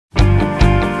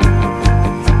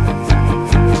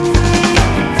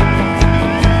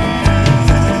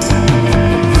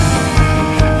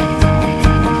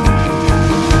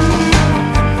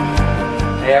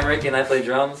and I play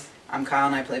drums. I'm Kyle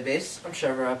and I play bass. I'm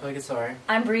Trevor, I play guitar.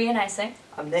 I'm Bree and I sing.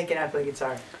 I'm Nick and I play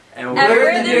guitar. And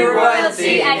we're the new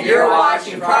royalty and you're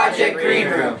watching Project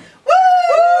Greenroom.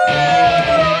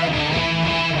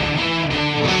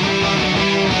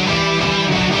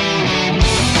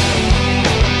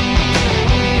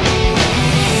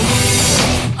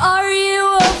 Are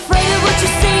you afraid of what you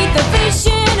see? The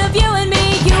vision of you and me.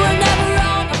 You were never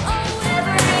wrong.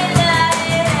 Every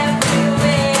night, every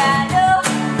way I know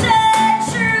the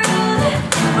truth,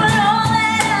 but all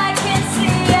that I can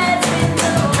see has been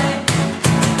the way.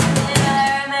 And I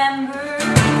remember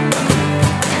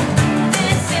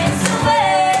this is the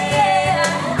way.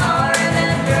 I'll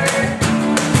remember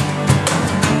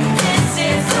this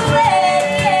is the way.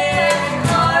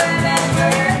 I'll remember.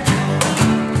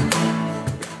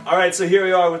 Alright, so here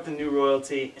we are with the new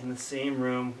royalty in the same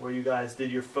room where you guys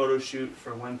did your photo shoot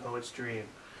for When Poets Dream.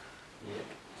 Yeah.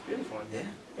 It's beautiful in here.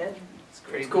 Yeah, It's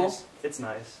pretty It's cool. nice. It's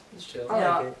nice. it's chill. I I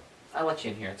like like it. I let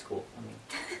you in here. It's cool. I mean,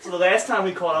 So the last time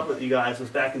we caught up with you guys was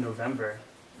back in November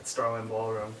at Starland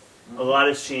Ballroom. A lot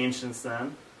has changed since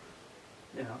then.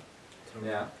 You know.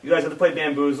 yeah. You guys have to play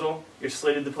Bamboozle. You're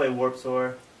slated to play Warped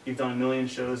Tour. You've done a million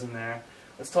shows in there.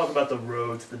 Let's talk about the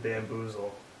road to the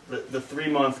Bamboozle. The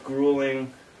 3-month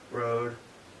grueling road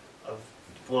of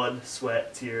blood,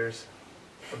 sweat, tears,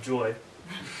 of joy.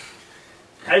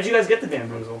 How did you guys get to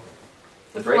Bamboozle?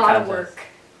 With a break lot of contest. work.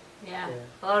 Yeah, Yeah.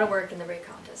 a lot of work in the break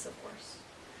contest, of course.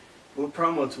 What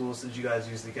promo tools did you guys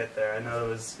use to get there? I know it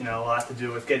was, a lot to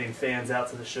do with getting fans out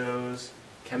to the shows.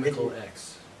 Chemical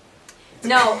X.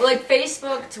 No, like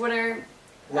Facebook, Twitter.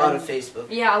 A lot of Facebook.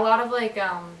 Yeah, a lot of like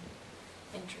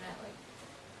internet,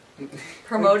 like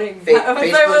promoting. Fa- What's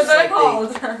Facebook's that like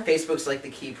called? Facebook's like the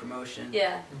key promotion.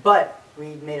 Yeah. But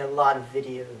we made a lot of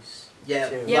videos. Yeah,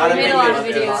 too. Yeah, we made a lot of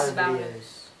videos. videos A lot of about it.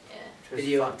 videos, Yeah. which was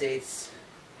Video fun. updates,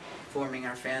 informing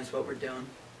our fans what we're doing.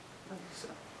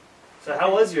 So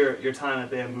how was your time at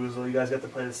Bamboozle? You guys got to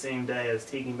play the same day as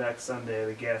Taking Back Sunday,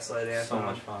 the Gaslight Anthem. So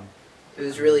much fun. It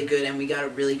was really good, and we got a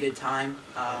really good time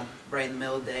right in the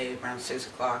middle of the day, around 6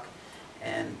 o'clock,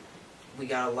 and we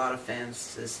got a lot of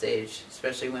fans to the stage,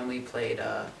 especially when we played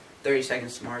 30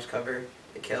 Seconds to Mars cover,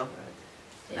 The Kill.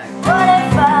 Yeah. What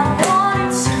if I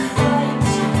wanted to wait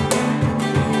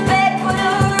back for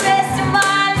the rest of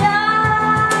my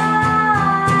life?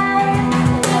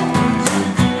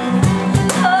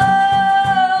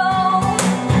 Oh,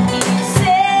 you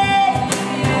say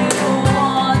you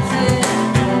wanted.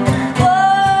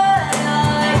 What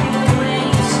are you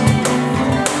waiting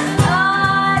for?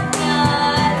 I'm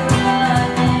not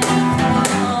running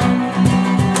from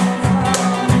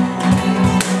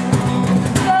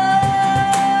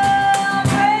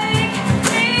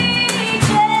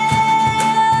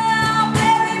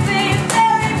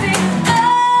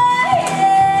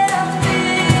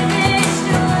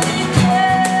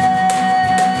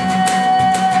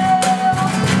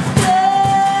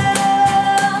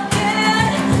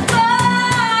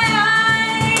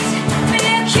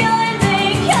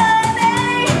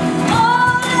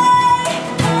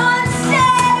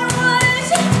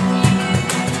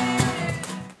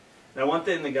Now, one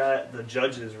thing the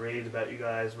judges raved about you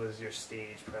guys was your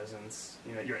stage presence.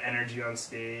 Your energy on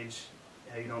stage,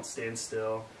 how you don't stand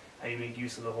still, how you make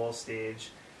use of the whole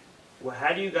stage. Well,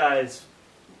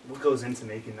 what goes into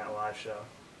making that live show?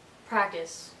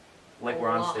 Practice. Like A we're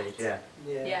on lot. stage. Yeah.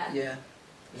 Yeah. Yeah. Yeah.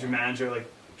 Does your manager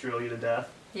drill you to death?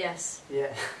 Yes.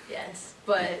 Yeah. Yes.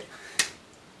 But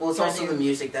Well, it's I also do. the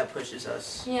music that pushes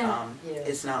us. Yeah. Yeah.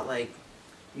 It's not like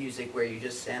music where you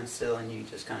just stand still and you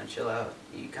just kind of chill out.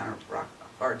 You kind of rock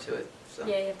hard to it. So.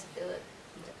 yeah, you have to feel it.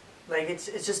 Like it's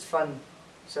just fun.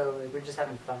 So like, we're just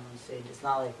having fun on stage. It's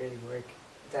not like really work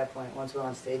at that point. Once we're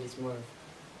on stage, it's more of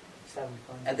just having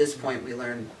fun. At this point, we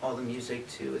learned all the music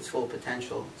to its full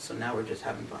potential. So now we're just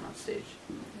having fun on stage.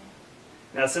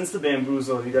 Now, since the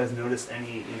Bamboozle, have you guys noticed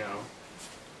any,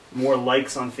 more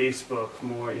likes on Facebook,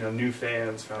 more, new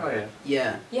fans from it?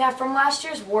 Yeah. Yeah, from last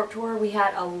year's Warped Tour, we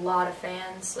had a lot of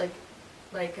fans,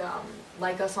 like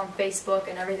us on Facebook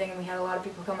and everything, and we had a lot of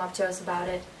people come up to us about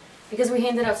it because we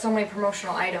handed out so many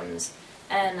promotional items,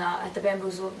 and at the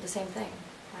Bamboozle, the same thing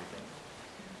happened.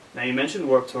 Now, you mentioned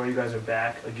Warped Tour. You guys are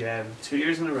back again 2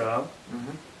 years in a row.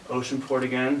 Oceanport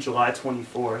again, July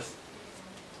 24th.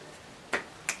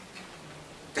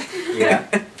 Yeah.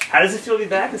 How does it feel to be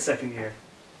back the second year?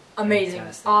 Amazing,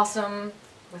 Fantastic. awesome,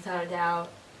 without a doubt.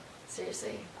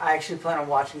 Seriously. I actually plan on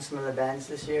watching some of the bands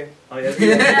this year. Oh, yeah? Yeah,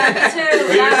 me too. Who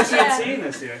are you guys Yeah. seeing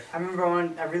this year? I remember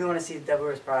I really want to see Devil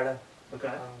Wears Prada.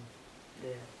 Okay.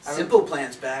 Yeah. Simple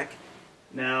Plan's back.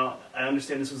 Now, I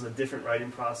understand this was a different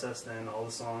writing process than all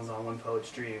the songs on One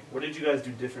Poet's Dream. What did you guys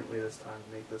do differently this time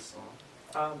to make this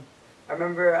song? I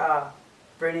remember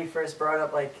Brittany first brought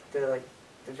up like the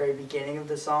very beginning of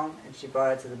the song, and she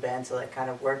brought it to the band to like kind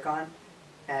of work on.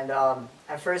 And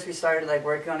at first we started like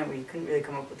working on it, we couldn't really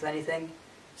come up with anything.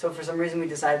 So for some reason we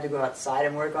decided to go outside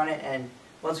and work on it. And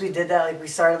once we did that, like we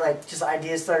started like just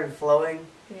ideas started flowing,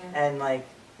 and like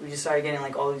we just started getting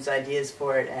like all these ideas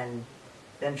for it. And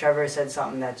then Trevor said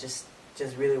something that just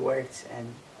really worked,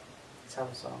 and that's how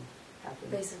the song happened.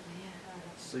 Basically, yeah.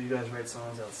 So you guys write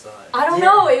songs outside? I don't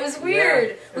know, it was weird.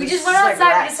 Yeah. We It just was went like outside,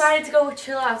 we rats. decided to go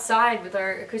chill outside with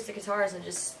our acoustic guitars and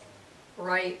just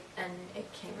write, and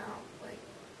it came out like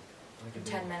in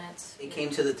 10 minutes. It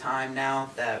came to the time now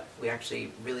that we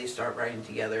actually really start writing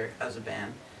together as a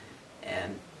band,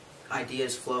 and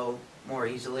ideas flow more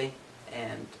easily,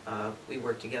 and we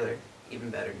work together even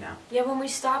better now. Yeah, when we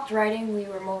stopped writing, we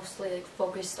were mostly like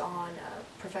focused on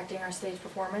perfecting our stage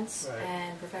performance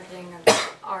and perfecting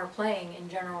our playing in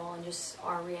general and just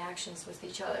our reactions with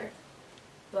each other.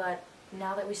 But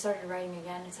now that we started writing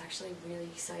again, it's actually really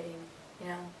exciting, you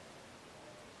know?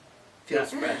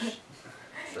 Feels fresh.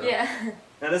 So. Yeah.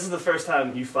 Now, this is the first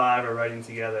time you five are writing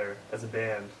together as a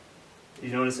band. Did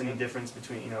you notice any difference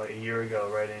between, a year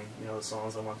ago writing, the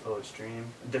songs on One Poet's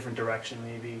Dream? A different direction,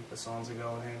 maybe, the songs are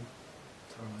going in?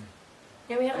 Totally.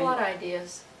 Yeah, we had a lot of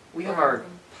ideas. We have our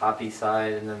poppy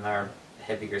side and then our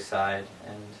heavier side,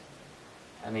 and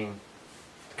I mean,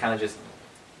 kind of just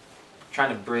trying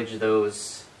to bridge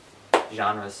those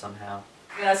genres somehow.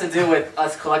 It has to do with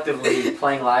us collectively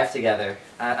playing live together.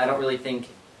 I don't really think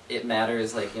it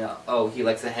matters, like, oh, he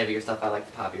likes the heavier stuff, I like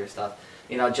the poppier stuff.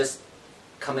 Just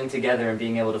coming together and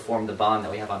being able to form the bond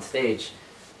that we have on stage.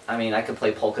 I mean, I could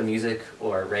play polka music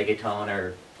or reggaeton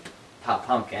or pop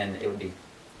punk, and it would be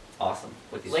awesome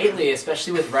with these Lately,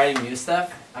 especially with writing new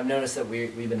stuff, I've noticed that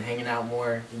we've been hanging out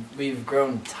more. We've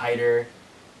grown tighter,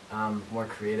 more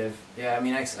creative. Yeah, I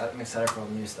mean, I'm excited for all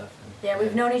the new stuff. Yeah,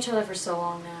 we've known each other for so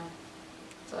long now.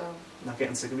 So. Not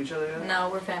getting sick of each other yet? No,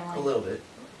 we're family. A little bit.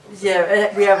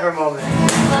 Yeah, we have our moment.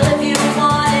 Well, if you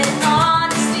wanted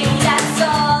honesty, that's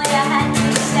all you had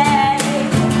to say.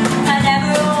 I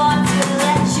never want to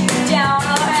let you down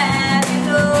or have you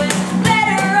go. It's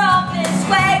better off this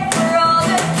way for all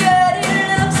the dirty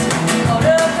looks.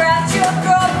 Photographs your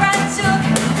girlfriend took.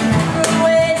 Remember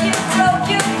when you broke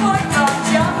your foot from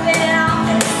jumping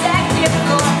off the second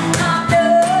floor? I'm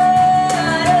not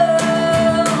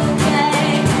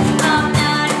okay. I'm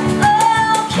not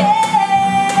okay.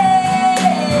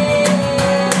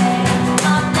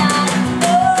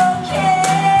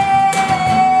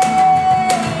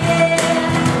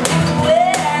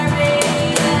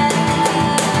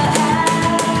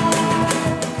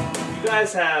 You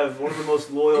guys have one of the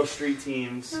most loyal street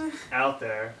teams out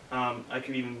there. I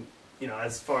could even,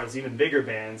 as far as even bigger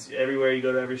bands, everywhere you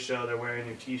go to every show, they're wearing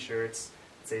your t-shirts.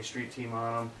 Say street team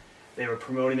on them. They were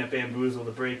promoting at Bamboozle,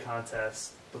 the braid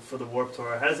contest, for the Warped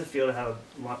Tour. How does it feel to have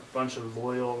a bunch of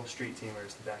loyal street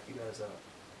teamers to back you guys up?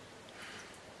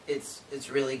 It's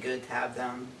really good to have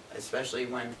them, especially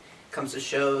when it comes to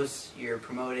shows you're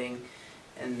promoting,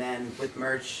 and then with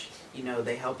merch,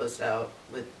 they help us out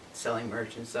with selling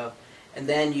merch and stuff. And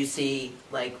then you see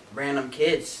like random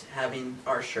kids having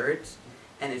our shirts,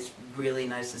 and it's really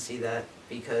nice to see that,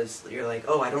 because you're like,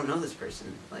 oh, I don't know this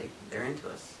person, like they're into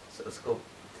us, so it's cool.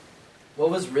 What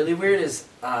was really weird is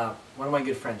one of my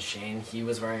good friends, Shane, he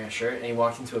was wearing a shirt and he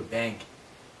walked into a bank,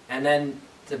 and then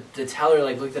the teller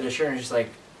like looked at his shirt and was just like,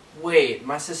 wait,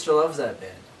 my sister loves that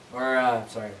band, or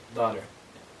sorry, daughter.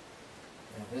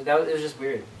 Yeah, it was just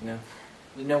weird,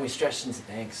 we stretched into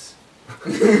banks.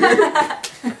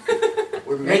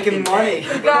 We're Making money.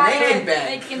 We're Got making it.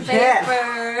 bank. Making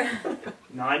Yeah. paper.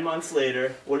 9 months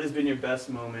later, what has been your best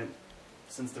moment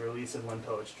since the release of One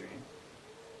Poet's Dream?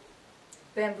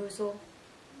 Bamboozle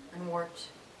and Warped,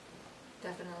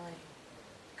 definitely.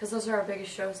 Because those are our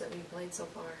biggest shows that we've played so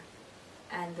far.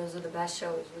 And those are the best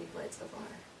shows we've played so far.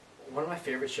 One of my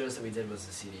favorite shows that we did was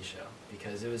the CD show,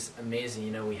 because it was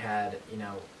amazing. We had,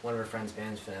 one of our friends'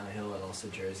 bands, Finale Hill, and also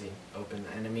Jersey, open.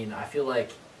 And I mean, I feel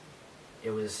like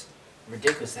it was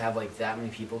ridiculous to have like that many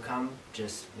people come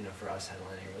just, for us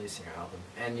headlining, releasing our album.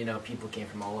 And, people came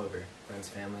from all over, friends,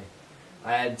 family.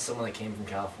 I had someone that came from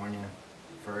California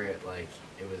for it, like,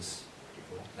 it was pretty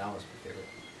cool. That was my favorite.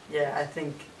 Yeah, I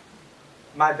think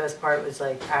my best part was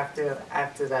like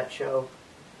after that show,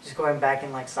 just going back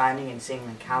and like signing and seeing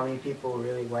like how many people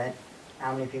really went,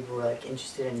 how many people were like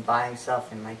interested in buying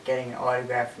stuff and like getting an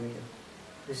autograph from you.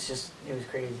 It was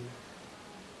crazy.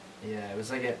 Yeah, it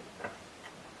was like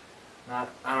I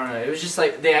don't know. It was just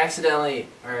like they accidentally.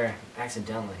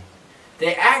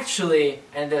 They actually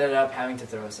ended up having to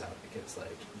throw us out because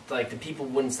like the people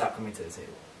wouldn't stop coming to the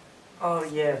table. Oh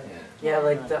yeah. Yeah. Yeah,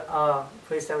 like the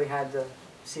place that we had the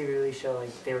CD release show,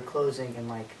 like they were closing and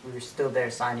like we were still there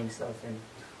signing stuff, and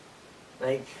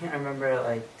like I remember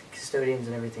like the custodians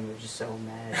and everything were just so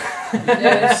mad.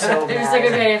 They were so They're mad. just like,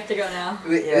 okay, I have to go now.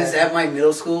 It was at my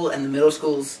middle school, and the middle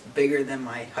school's bigger than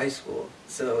my high school,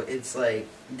 so it's like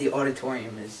the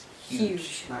auditorium is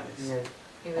huge. Nice. Yeah.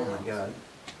 It Oh was my awesome. god.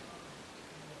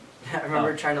 I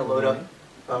remember trying to load up.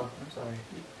 Oh, I'm sorry.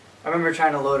 I remember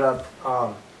trying to load up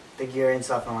the gear and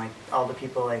stuff, and like all the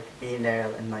people like being there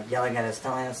and like yelling at us,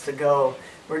 telling us to go.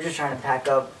 We're just trying to pack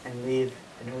up and leave,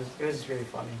 and it was really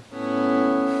funny.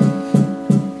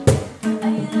 Are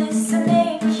you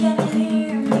listening? Can you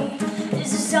hear me?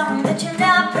 Is there something that you're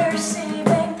not perceiving?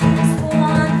 It's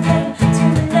one thing to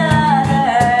another.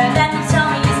 Then you tell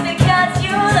me it's because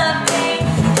you love me.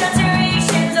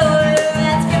 Considerations all you're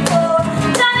asking for.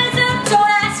 Time is up,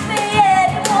 don't ask me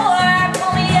anymore.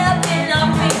 Pull me up and knock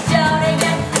me down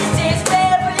again. This is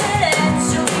favorite and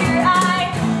so here I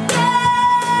go.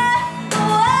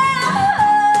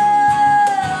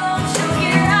 So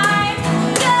here I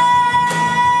go.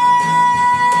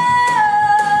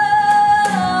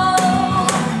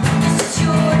 This is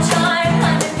your time,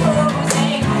 I'm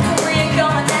imposing. Where you're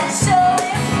going, that's so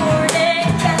important.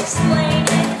 Can't explain it,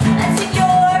 that's in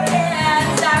your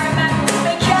hands. I remember it's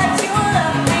because you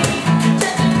love me.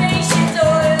 Generations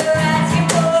all you're asking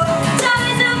for. Time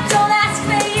is up, don't ask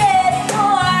me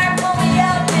anymore. Pull me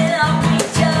up and I'll be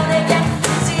down again.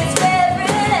 See, it's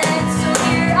favorite, and so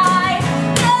here I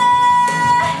go.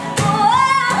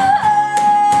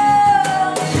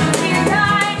 So here I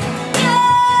go.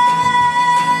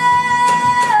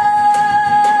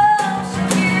 So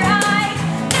here I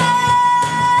go.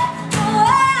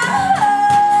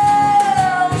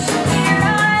 So here I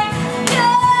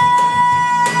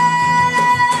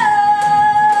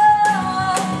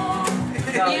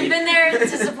go. You've been there to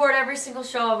support every single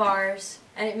show of ours,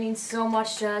 and it means so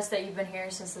much to us that you've been here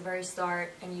since the very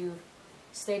start, and you've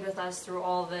stayed with us through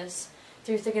all of this,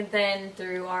 through thick and thin,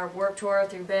 through our Warped Tour,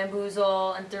 through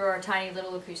Bamboozle, and through our tiny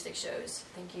little acoustic shows.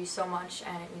 Thank you so much,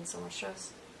 and it means so much to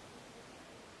us.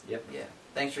 Yep. Yeah.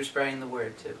 Thanks for spreading the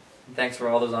word too. And thanks for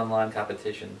all those online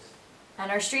competitions.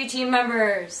 And our street team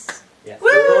members. Yes.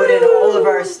 Promoted all of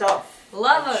our stuff.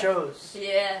 Love it. Shows.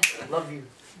 Yeah. Love you.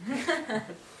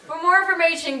 For more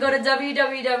information, go to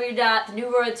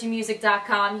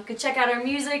www.thenewroyaltymusic.com. You can check out our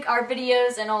music, our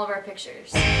videos, and all of our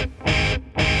pictures. Well,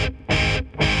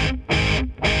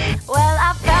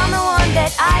 I found the one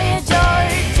that I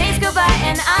adored. Days go by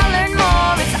and I learn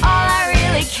more. It's all I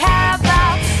really care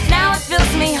about. Now it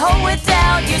fills me whole with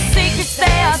doubt. Your secrets,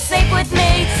 they are